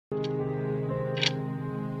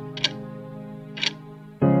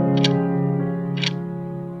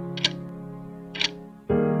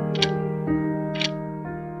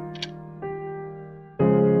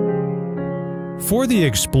For the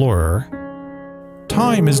explorer,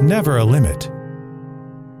 time is never a limit.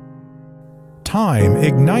 Time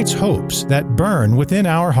ignites hopes that burn within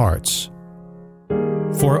our hearts.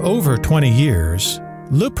 For over 20 years,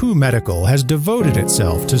 Lepu Medical has devoted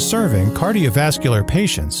itself to serving cardiovascular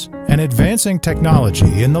patients and advancing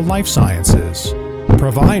technology in the life sciences,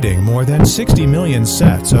 providing more than 60 million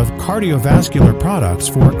sets of cardiovascular products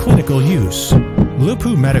for clinical use.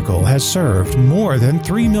 Lepu Medical has served more than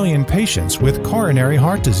 3 million patients with coronary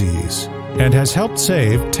heart disease and has helped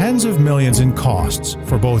save tens of millions in costs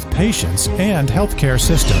for both patients and healthcare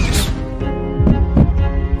systems.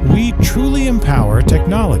 We truly empower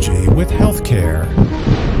technology with healthcare.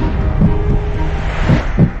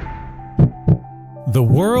 The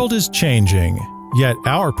world is changing, yet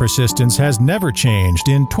our persistence has never changed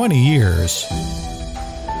in 20 years.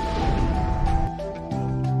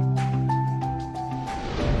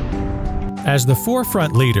 As the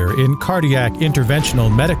forefront leader in cardiac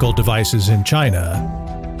interventional medical devices in China,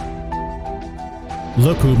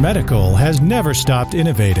 Lepu Medical has never stopped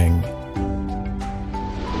innovating.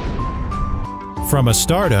 From a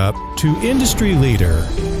startup to industry leader,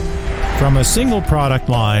 from a single product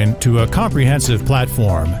line to a comprehensive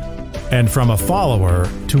platform, and from a follower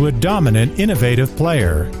to a dominant innovative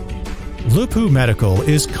player, Lepu Medical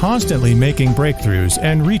is constantly making breakthroughs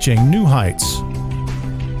and reaching new heights.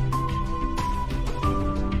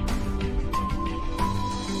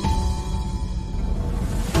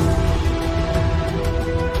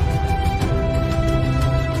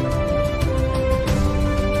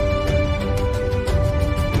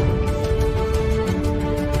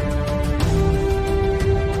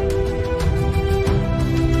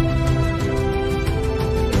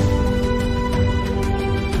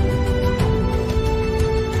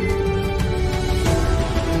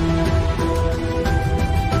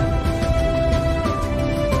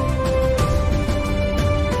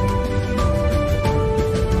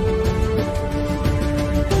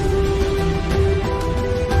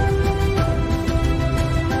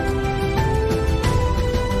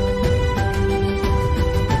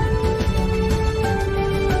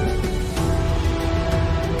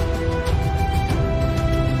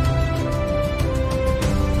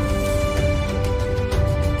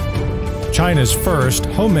 China's first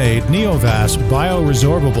homemade Neovasc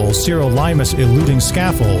bioresorbable sirolimus-eluting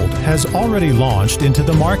scaffold has already launched into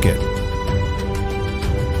the market,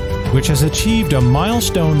 which has achieved a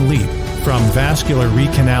milestone leap from vascular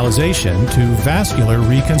recanalization to vascular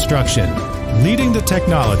reconstruction, leading the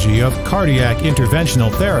technology of cardiac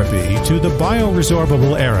interventional therapy to the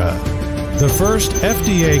bioresorbable era. The first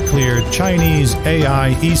FDA-cleared Chinese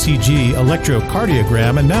AI ECG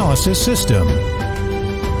electrocardiogram analysis system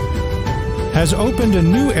has opened a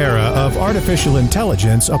new era of artificial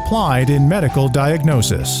intelligence applied in medical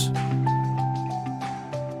diagnosis.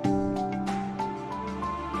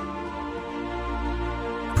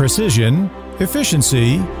 Precision,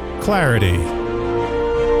 efficiency, clarity.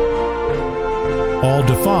 All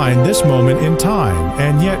define this moment in time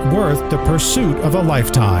and yet worth the pursuit of a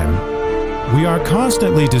lifetime. We are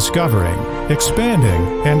constantly discovering,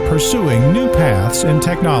 expanding, and pursuing new paths in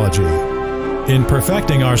technology. In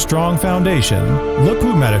perfecting our strong foundation,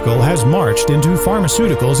 Lepu Medical has marched into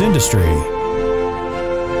pharmaceuticals industry,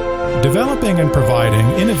 developing and providing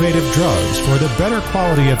innovative drugs for the better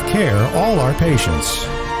quality of care all our patients.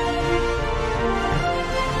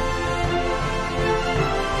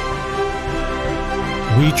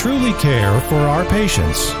 We truly care for our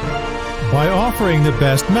patients by offering the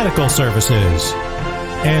best medical services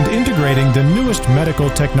and integrating the newest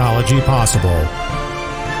medical technology possible.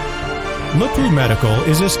 Lepu Medical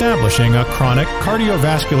is establishing a chronic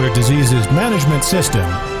cardiovascular diseases management system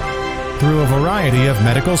through a variety of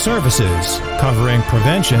medical services covering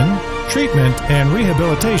prevention, treatment, and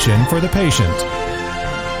rehabilitation for the patient.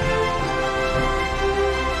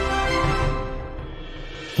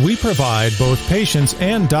 We provide both patients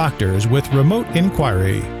and doctors with remote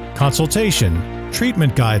inquiry, consultation,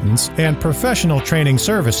 treatment guidance, and professional training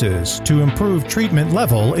services to improve treatment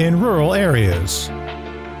level in rural areas.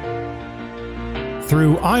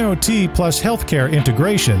 Through IoT plus healthcare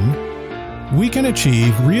integration, we can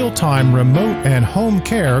achieve real-time remote and home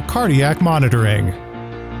care cardiac monitoring,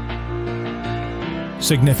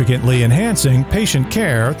 significantly enhancing patient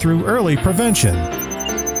care through early prevention.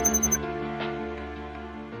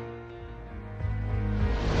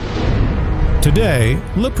 Today,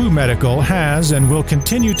 Lepu Medical has and will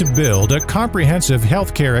continue to build a comprehensive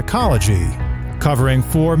healthcare ecology covering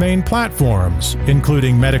 4 main platforms,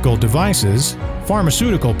 including medical devices,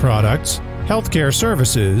 pharmaceutical products, healthcare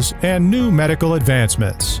services, and new medical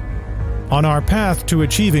advancements. On our path to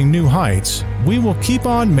achieving new heights, we will keep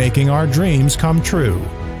on making our dreams come true.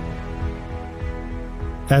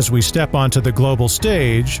 As we step onto the global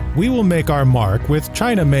stage, we will make our mark with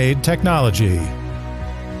China-made technology.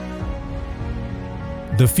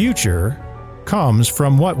 The future comes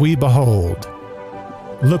from what we behold.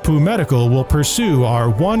 Lepu Medical will pursue our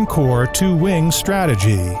one core, two wings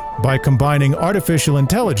strategy by combining artificial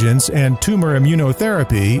intelligence and tumor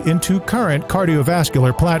immunotherapy into current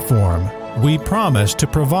cardiovascular platform. We promise to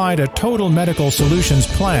provide a total medical solutions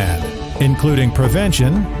plan, including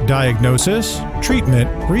prevention, diagnosis, treatment,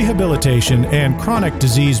 rehabilitation, and chronic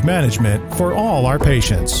disease management for all our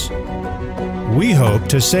patients. We hope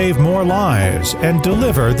to save more lives and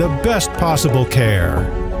deliver the best possible care.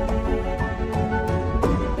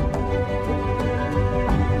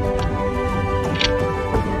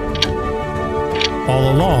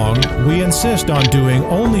 All along, we insist on doing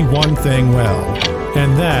only one thing well,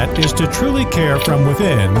 and that is to truly care from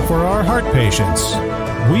within for our heart patients.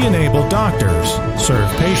 We enable doctors, serve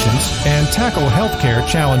patients, and tackle healthcare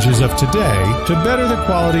challenges of today to better the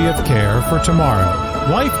quality of care for tomorrow.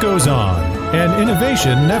 Life goes on, and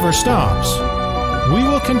innovation never stops. We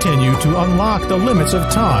will continue to unlock the limits of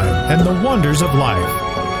time and the wonders of life.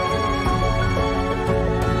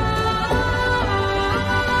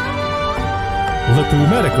 Lepu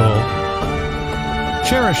Medical,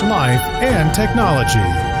 cherish life and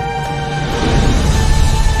technology.